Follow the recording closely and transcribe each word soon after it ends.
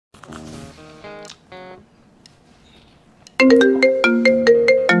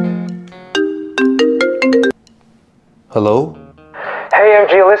Hello? Hey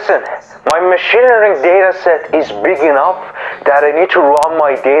MG, listen. My machine learning data set is big enough that I need to run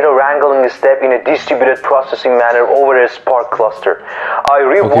my data wrangling step in a distributed processing manner over a Spark cluster. I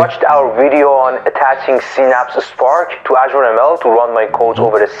rewatched our video on attaching Synapse Spark to Azure ML to run my codes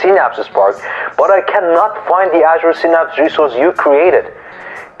over the Synapse Spark, but I cannot find the Azure Synapse resource you created.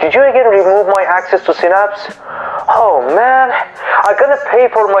 Did you again remove my access to Synapse? Oh man, I'm gonna pay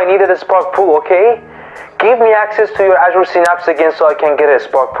for my needed Spark pool, okay? Give me access to your Azure Synapse again so I can get a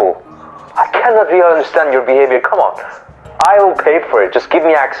Spark pool. I cannot really understand your behavior. Come on. I will pay for it. Just give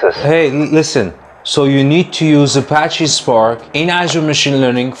me access. Hey, listen. So you need to use Apache Spark in Azure Machine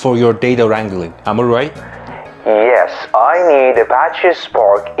Learning for your data wrangling. Am I right? Yes, I need Apache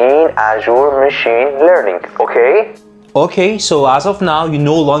Spark in Azure Machine Learning, okay? Okay, so as of now, you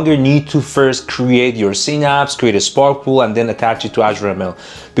no longer need to first create your Synapse, create a Spark pool, and then attach it to Azure ML,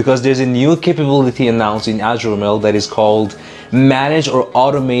 because there's a new capability announced in Azure ML that is called Manage or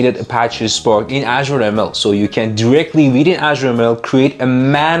Automated Apache Spark in Azure ML. So you can directly within Azure ML create a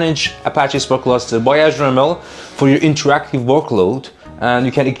managed Apache Spark cluster by Azure ML for your interactive workload, and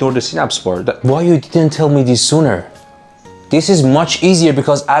you can ignore the Synapse part. Why you didn't tell me this sooner? This is much easier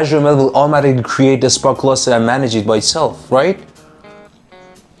because Azure ML will automatically create the Spark cluster and manage it by itself, right?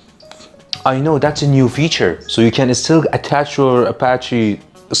 I know that's a new feature. So you can still attach your Apache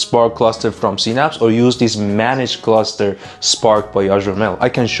Spark cluster from Synapse or use this managed cluster Spark by Azure ML. I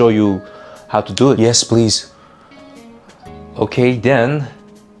can show you how to do it. Yes, please. Okay, then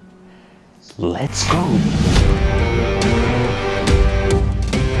let's go.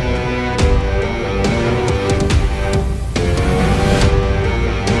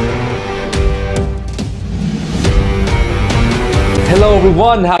 Hello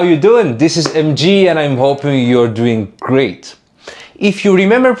everyone, how you doing? This is MG and I'm hoping you're doing great. If you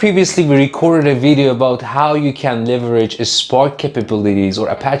remember previously, we recorded a video about how you can leverage Spark capabilities or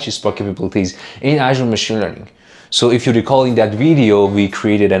Apache Spark capabilities in Azure Machine Learning. So if you recall in that video, we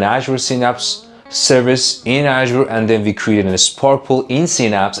created an Azure Synapse service in Azure, and then we created a Spark pool in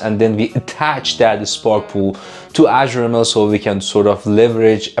Synapse, and then we attached that Spark pool to Azure ML so we can sort of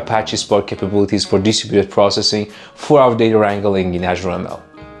leverage Apache Spark capabilities for distributed processing for our data wrangling in Azure ML.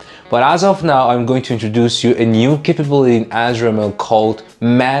 But as of now, I'm going to introduce you a new capability in Azure ML called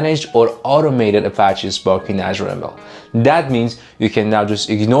Managed or Automated Apache Spark in Azure ML. That means you can now just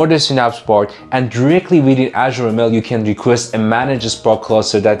ignore the Synapse part, and directly within Azure ML, you can request a managed Spark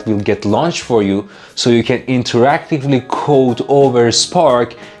cluster that will get launched for you, so you can interactively code over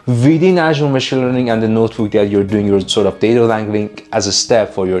Spark within Azure Machine Learning and the notebook that you're doing your sort of data wrangling as a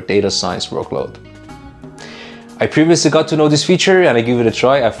step for your data science workload. I previously got to know this feature and I give it a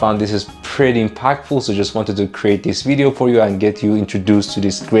try. I found this is pretty impactful, so just wanted to create this video for you and get you introduced to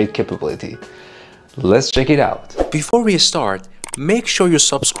this great capability. Let's check it out. Before we start, make sure you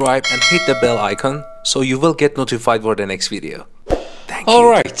subscribe and hit the bell icon so you will get notified for the next video. Thank you.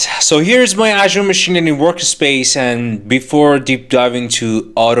 Alright, so here's my Azure Machine Learning workspace, and before deep diving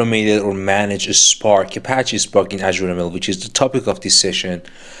to automated or managed Spark, Apache Spark in Azure ML, which is the topic of this session,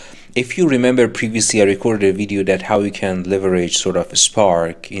 if you remember previously, I recorded a video that how you can leverage sort of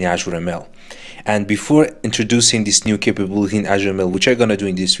Spark in Azure ML. And before introducing this new capability in Azure ML, which I'm gonna do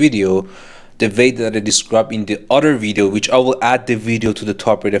in this video, the way that I described in the other video, which I will add the video to the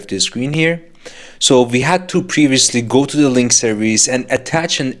top right of the screen here. So we had to previously go to the link service and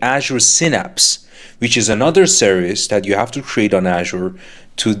attach an Azure Synapse, which is another service that you have to create on Azure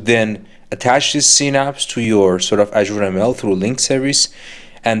to then attach this Synapse to your sort of Azure ML through link service.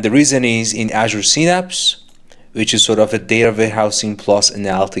 And the reason is in Azure Synapse, which is sort of a data warehousing plus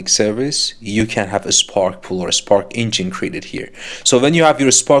analytics service, you can have a Spark pool or a Spark engine created here. So when you have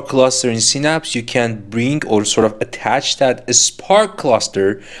your Spark cluster in Synapse, you can bring or sort of attach that Spark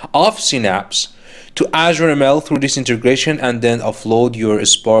cluster of Synapse to Azure ML through this integration, and then offload your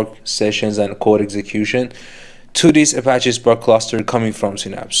Spark sessions and code execution to this Apache Spark cluster coming from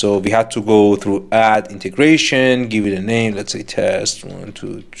Synapse. So we had to go through add integration, give it a name, let's say test 1,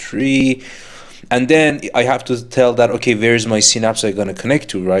 2, 3, and then I have to tell that, okay, where is my Synapse I'm gonna connect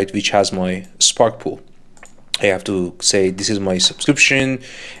to, right, which has my Spark pool. I have to say this is my subscription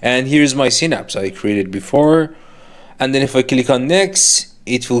and here's my Synapse I created before, and then if I click on next,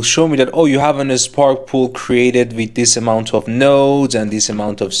 it will show me that, oh, you have a Spark pool created with this amount of nodes and this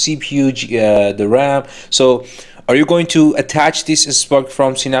amount of CPU, the RAM. So are you going to attach this Spark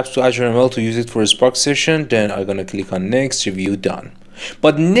from Synapse to Azure ML to use it for a Spark session? Then I'm going to click on next, review, done.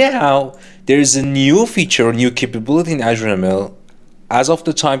 But now there is a new feature, a new capability in Azure ML as of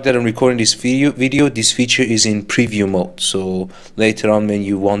the time that I'm recording this video, this feature is in preview mode. So later on, when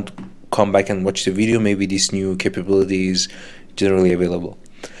you want to come back and watch the video, maybe this new capability is generally available.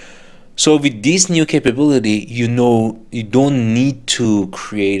 So with this new capability, you don't need to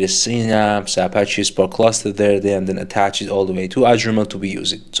create a Synapse, Apache Spark cluster there, and then attach it all the way to Azure ML to be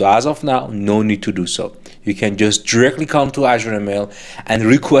used. So as of now, no need to do so. You can just directly come to Azure ML and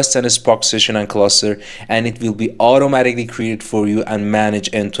request a Spark session and cluster, and it will be automatically created for you and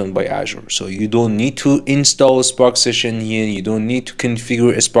managed end-to-end by Azure. So you don't need to install a Spark session here. You don't need to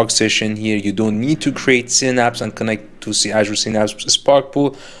configure a Spark session here. You don't need to create Synapse and connect to Azure Synapse Spark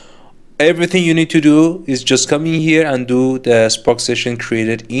pool. Everything you need to do is just come in here and do the Spark session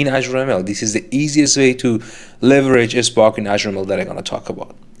created in Azure ML. This is the easiest way to leverage a Spark in Azure ML that I'm going to talk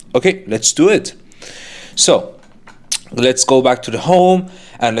about. Okay, let's do it. So let's go back to the home,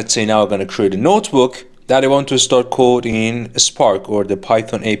 and let's say now I'm going to create a notebook that I want to start code in Spark, or the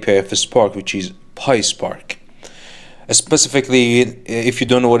Python API of Spark, which is PySpark. Specifically, if you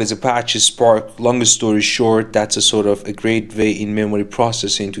don't know what is Apache Spark, long story short, that's a sort of a great way in memory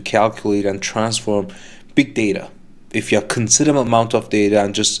processing to calculate and transform big data. If you have considerable amount of data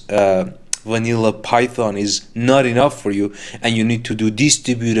and just vanilla Python is not enough for you, and you need to do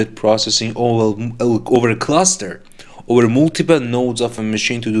distributed processing over a cluster, over multiple nodes of a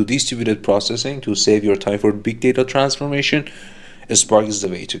machine to do distributed processing to save your time for big data transformation, Spark is the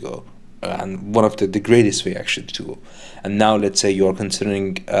way to go. And one of the greatest way actually to go. And now let's say you're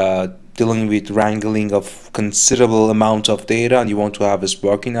considering dealing with wrangling of considerable amount of data, and you want to have a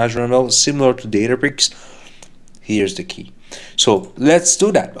Spark in Azure ML similar to Databricks. Here's the key. So let's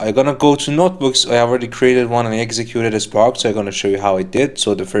do that. I'm gonna go to notebooks. I already created one and I executed a Spark, so I'm gonna show you how I did.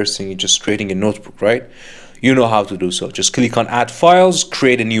 So the first thing is just creating a notebook, right? You know how to do so. Just click on add files,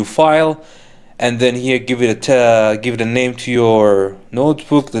 create a new file, and then here give it a name to your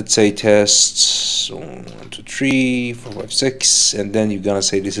notebook. Let's say test 1, 2, 3, 4, 5, 6, and then you're gonna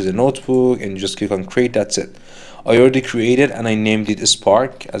say this is a notebook, and you just click on create. That's it. I already created and I named it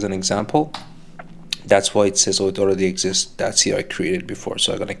Spark as an example. That's why it says, oh, it already exists. That's here I created before,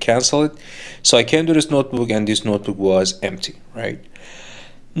 so I'm gonna cancel it. So I came to this notebook and this notebook was empty, right?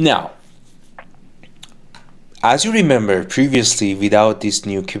 Now, as you remember previously, without this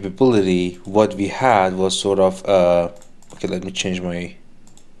new capability, what we had was sort of okay, let me change my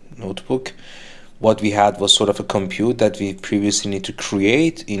notebook. What we had was sort of a compute that we previously need to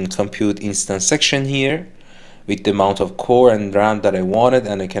create in compute instance section here with the amount of core and RAM that I wanted,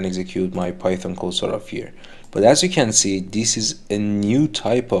 and I can execute my Python code sort of here. But as you can see, this is a new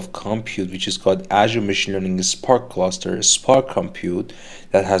type of compute which is called Azure Machine Learning Spark cluster, Spark compute,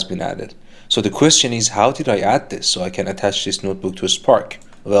 that has been added. So the question is, how did I add this so I can attach this notebook to Spark?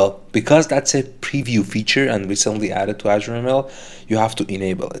 Well, because that's a preview feature and recently added to Azure ML, you have to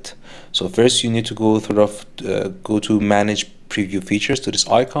enable it. So first you need to go to manage preview features to this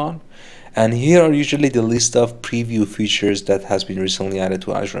icon, and here are usually the list of preview features that has been recently added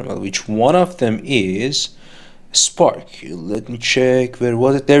to Azure ML, which one of them is Spark. Let me check, where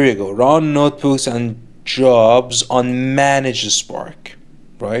was it? There you go. Run notebooks and jobs on managed Spark,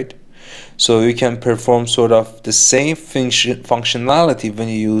 right? So you can perform sort of the same functionality when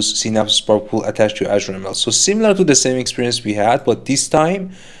you use Synapse Spark pool attached to Azure ML. So similar to the same experience we had, but this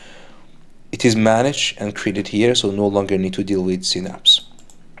time it is managed and created here, so no longer need to deal with Synapse.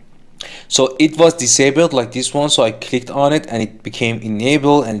 So it was disabled like this one, so I clicked on it and it became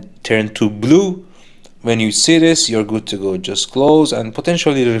enabled and it turned to blue. When you see this, you're good to go. Just close and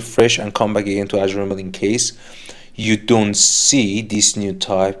potentially refresh and come back again to Azure ML in case you don't see this new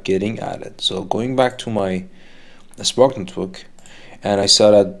type getting added. So going back to my Spark notebook, and I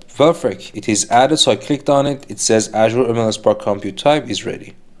saw that perfect, it is added, so I clicked on it. It says Azure ML Spark compute type is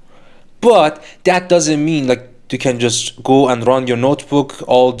ready. But that doesn't mean like you can just go and run your notebook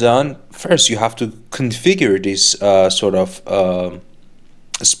all done. First you have to configure this sort of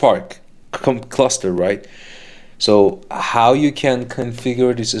Spark cluster, right? So how you can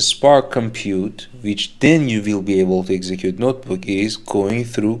configure this Spark compute, which then you will be able to execute notebook, is going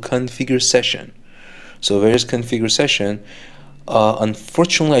through configure session. So where is configure session?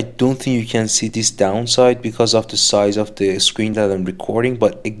 Unfortunately, I don't think you can see this downside because of the size of the screen that I'm recording,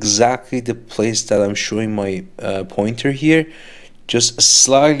 but exactly the place that I'm showing my pointer here, just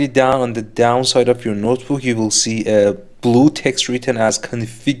slightly down on the downside of your notebook, you will see a blue text written as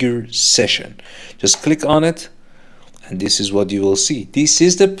configure session. Just click on it, and this is what you will see. This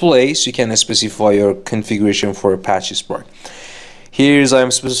is the place you can specify your configuration for Apache Spark. Here's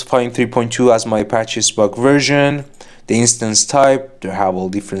I'm specifying 3.2 as my Apache Spark version. The instance type, they have all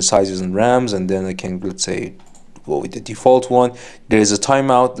different sizes and RAMs, and then I can, let's say, go with the default one. There is a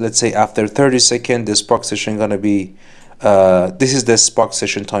timeout. Let's say after 30 seconds, the Spark session gonna be, this is the Spark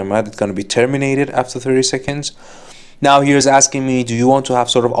session timeout. It's gonna be terminated after 30 seconds. Now here's asking me, do you want to have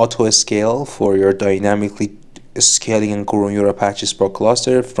sort of auto scale for your dynamically scaling and growing your Apache Spark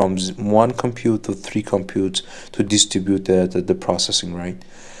cluster from 1 compute to 3 compute to distribute the processing, right?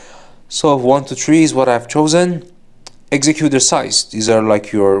 So 1 to 3 is what I've chosen. Executor size, these are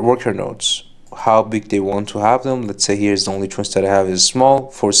like your worker nodes, how big they want to have them. Let's say here's the only choice that I have is small,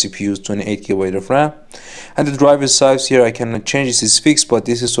 4 CPUs, 28 GB of RAM. And the driver size here, I cannot change, this is fixed, but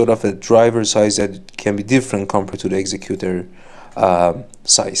this is sort of a driver size that can be different compared to the executor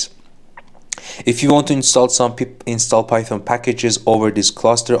size. If you want to install install Python packages over this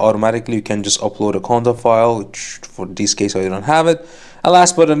cluster automatically, you can just upload a conda file, which for this case I don't have it. And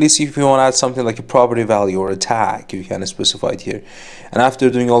last but not least, if you want to add something like a property value or a tag, you can specify it here. And after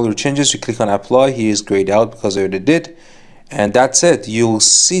doing all your changes, you click on apply. Here is grayed out because I already did. And that's it. You'll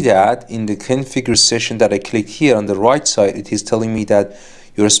see that in the configure session that I clicked here on the right side, it is telling me that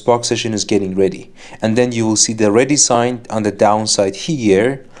your Spark session is getting ready. And then you will see the ready sign on the downside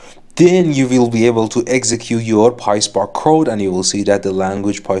here. Then you will be able to execute your PySpark code, and you will see that the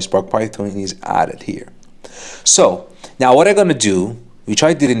language PySpark Python is added here. So now what I'm going to do, which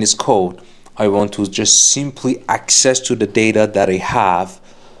I did in this code, I want to just simply access to the data that I have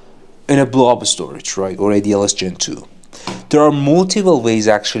in a blob storage, right, or ADLS Gen 2. There are multiple ways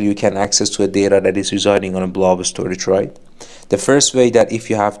actually you can access to a data that is residing on a blob storage, right? The first way, that if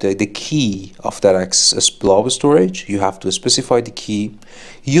you have the key of that access blob storage, you have to specify the key.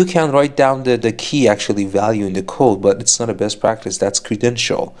 You can write down the key actually value in the code, but it's not a best practice. That's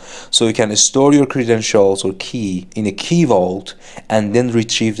credential. So you can store your credentials or key in a key vault and then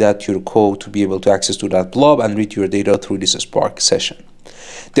retrieve that to your code to be able to access to that blob and read your data through this Spark session.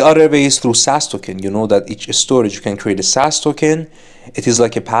 The other way is through SAS token. You know that each storage you can create a SAS token. It is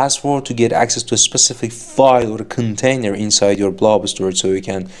like a password to get access to a specific file or a container inside your blob storage so you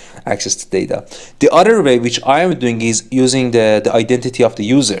can access the data. The other way, which I am doing, is using the identity of the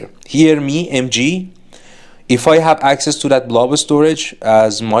user. Here, me, MG, if I have access to that blob storage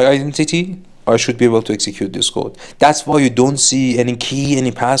as my identity, I should be able to execute this code. That's why you don't see any key,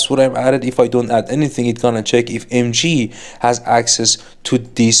 any password I've added. If I don't add anything, it's gonna check if MG has access to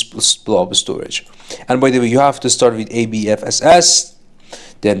this blob storage. And by the way, you have to start with ABFSS,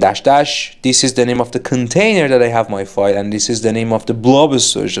 then dash dash. This is the name of the container that I have my file, and this is the name of the blob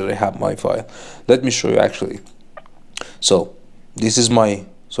storage that I have my file. Let me show you actually. So this is my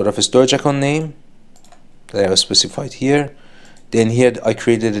sort of a storage account name that I have specified here. Then here I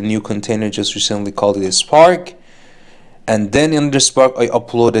created a new container just recently, called it a Spark. And then in the Spark I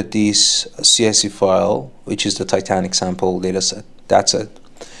uploaded this CSV file, which is the Titanic sample dataset. That's it.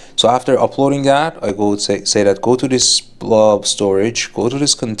 So after uploading that, I go say that go to this blob storage, go to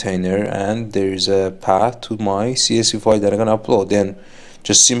this container, and there is a path to my CSV file that I'm gonna upload. Then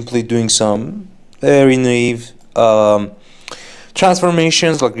just simply doing some very naive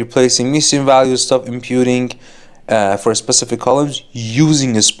transformations, like replacing missing values, stuff, imputing for specific columns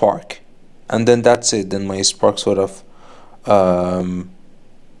using a Spark, and then that's it. Then my Spark sort of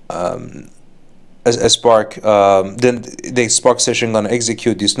a Spark, then the Spark session gonna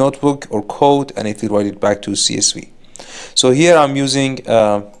execute this notebook or code, and it will write it back to CSV. So here I'm using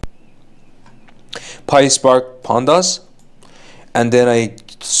PySpark pandas, and then I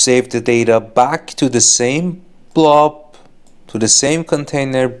save the data back to the same blob, to the same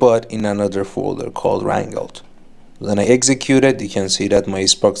container, but in another folder called wrangled. Then I execute it. You can see that my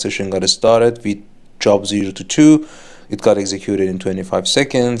Spark session got started with job 0 to 2. It got executed in 25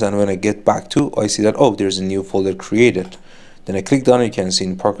 seconds, and when I get back to, I see that, oh, there's a new folder created. Then I clicked on it. You can see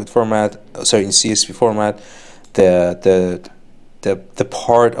in Parquet format, sorry, in CSV format, the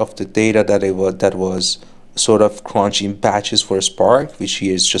part of the data that was sort of crunched in batches for Spark, which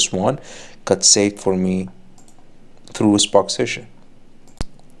here is just one, got saved for me through a Spark session.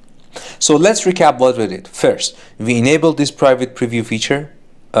 So let's recap what we did. First, we enabled this private preview feature.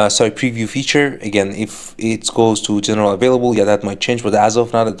 Preview feature. Again, if it goes to general available, yeah, that might change, but as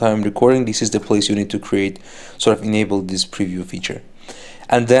of now, the time I'm recording, this is the place you need to create, sort of enable this preview feature.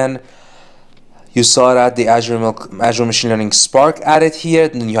 And then you saw that the Azure Machine Learning Spark added here.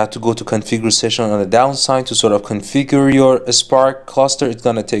 Then you have to go to configure session on the downside to sort of configure your Spark cluster. It's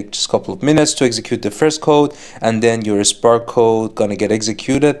gonna take just a couple of minutes to execute the first code, and then your Spark code gonna get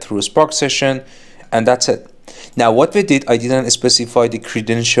executed through a Spark session, and that's it. Now what we did, I didn't specify the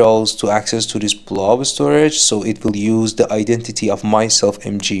credentials to access to this blob storage, so it will use the identity of myself,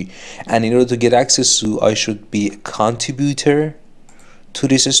 MG, and in order to get access to, I should be a contributor to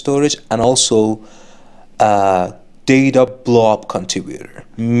this storage, and also data blob contributor.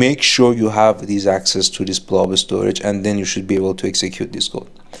 Make sure you have these access to this blob storage, and then you should be able to execute this code.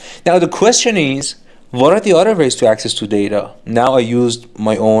 Now the question is, what are the other ways to access to data? Now I used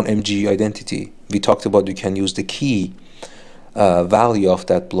my own MG identity. We talked about you can use the key value of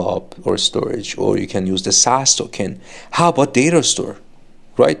that blob or storage, or you can use the SAS token. How about data store,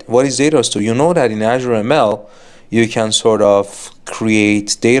 right? What is data store? You know that in Azure ML, you can sort of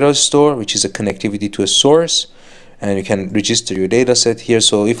create data store, which is a connectivity to a source, and you can register your data set here.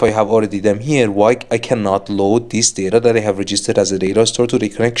 So if I have already them here, why I cannot load this data that I have registered as a data store to the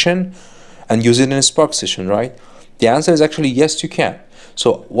connection and use it in a Spark session, right? The answer is actually yes, you can.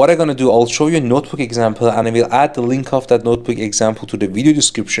 So what I'm going to do, I'll show you a notebook example, and I will add the link of that notebook example to the video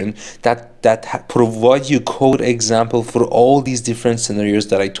description that provides you code example for all these different scenarios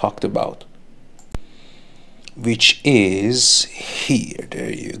that I talked about, which is here.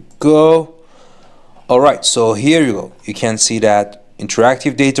 There you go. All right, so here you go. You can see that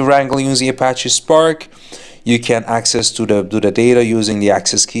interactive data wrangling using Apache Spark. You can access to the data using the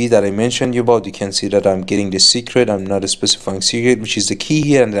access key that I mentioned you about. You can see that I'm getting the secret. I'm not specifying secret, which is the key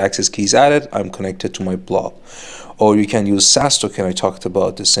here, and the access key is added. I'm connected to my blob. Or you can use SAS token. I talked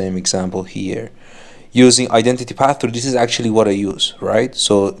about the same example here. Using identity path through, this is actually what I use, right?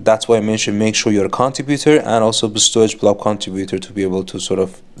 So that's why I mentioned make sure you're a contributor and also the storage blob contributor to be able to sort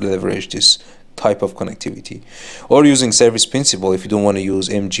of leverage this type of connectivity. Or using service principal. If you don't want to use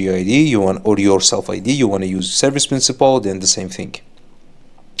MGID, or your self ID, you want to use service principal, then the same thing.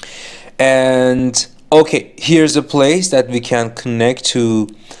 And okay, here's a place that we can connect to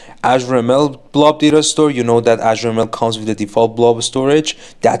Azure ML blob data store. You know that Azure ML comes with the default blob storage.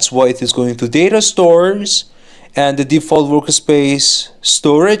 That's why it is going to data stores and the default workspace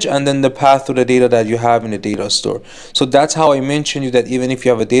storage, and then the path to the data that you have in the data store. So that's how I mentioned you that even if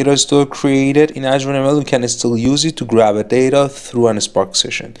you have a data store created in Azure ML, you can still use it to grab a data through a Spark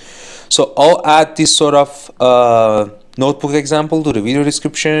session. So I'll add this sort of notebook example to the video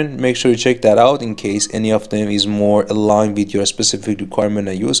description. Make sure you check that out in case any of them is more aligned with your specific requirement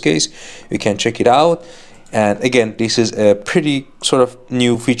and use case. You can check it out. And again, this is a pretty sort of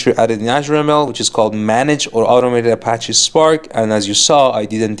new feature added in Azure ML, which is called Manage or Automated Apache Spark. And as you saw, I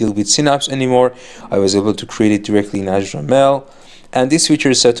didn't deal with Synapse anymore. I was able to create it directly in Azure ML. And this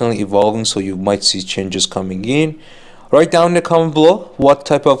feature is certainly evolving, so you might see changes coming in. Write down in the comment below what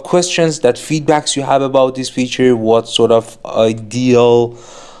type of questions, that feedbacks you have about this feature, what sort of ideal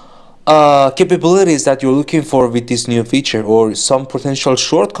capabilities that you're looking for with this new feature, or some potential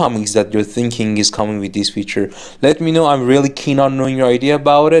shortcomings that you're thinking is coming with this feature. Let me know. I'm really keen on knowing your idea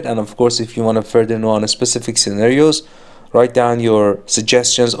about it. And of course, if you want to further know on specific scenarios, write down your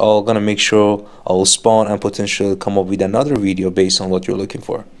suggestions. I'm gonna make sure I'll spawn and potentially come up with another video based on what you're looking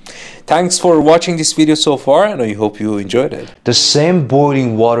for. Thanks for watching this video so far, and I hope you enjoyed it. The same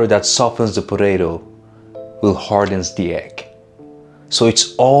boiling water that softens the potato will harden the egg. So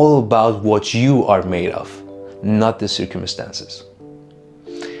it's all about what you are made of, not the circumstances.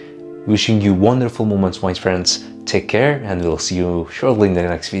 Wishing you wonderful moments, my friends. Take care, and we'll see you shortly in the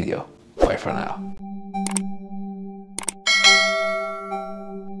next video. Bye for now.